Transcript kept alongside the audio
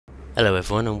Hello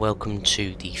everyone and welcome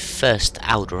to the first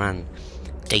Alderaan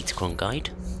Datacron guide.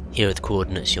 Here are the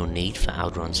coordinates you'll need for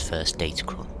Alderaan's first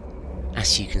Datacron.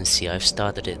 As you can see, I've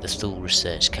started at the SWToR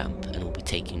research camp and will be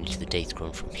taking you to the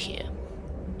Datacron from here.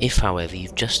 If however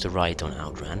you've just arrived on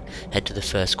Alderaan, head to the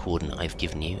first coordinate I've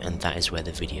given you and that is where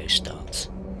the video starts.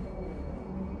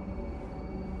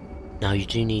 Now you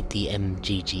do need the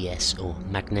MGGS or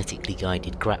magnetically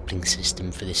guided grappling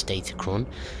system for this Datacron.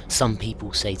 Some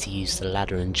people say to use the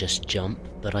ladder and just jump,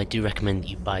 but I do recommend that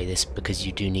you buy this because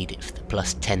you do need it for the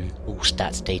plus 10 all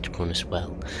stats Datacron as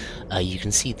well. You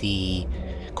can see the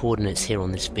coordinates here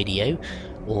on this video,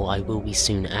 or I will be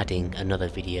soon adding another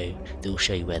video that will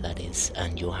show you where that is,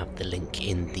 and you'll have the link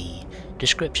in the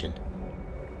description.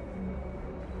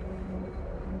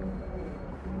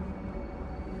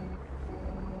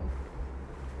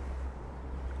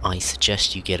 I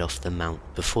suggest you get off the mount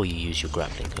before you use your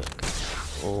grappling hook,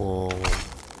 or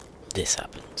this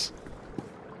happens.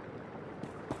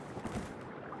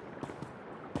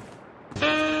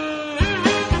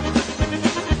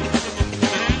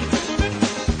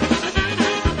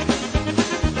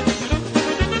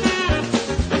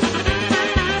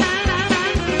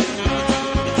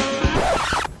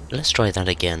 Let's try that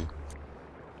again.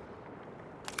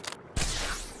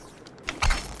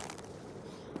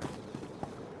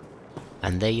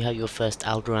 And there you have your first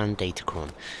Alderaan Datacron.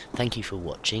 Thank you for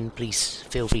watching, please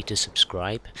feel free to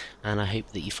subscribe, and I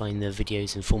hope that you find the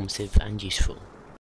videos informative and useful.